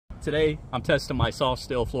Today, I'm testing my soft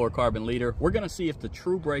steel fluorocarbon leader. We're gonna see if the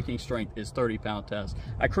true braking strength is 30-pound test.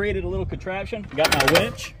 I created a little contraption, got my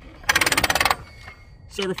winch,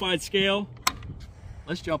 certified scale.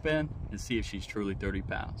 Let's jump in and see if she's truly 30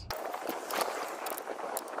 pounds.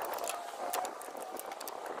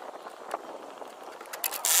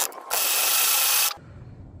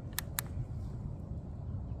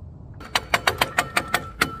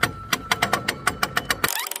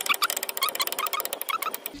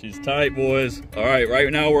 She's tight, boys. All right,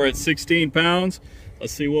 right now we're at 16 pounds.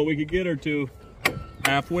 Let's see what we could get her to.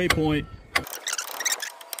 Halfway point.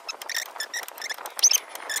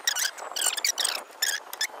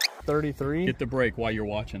 $33. Hit the brake while you're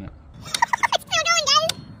watching it. Still going,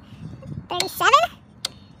 guys. 37.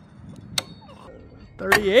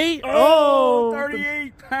 38. Oh,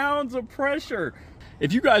 38 pounds of pressure.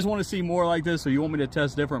 If you guys want to see more like this or you want me to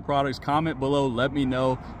test different products, comment below, let me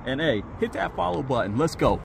know. And hey, hit that follow button. Let's go.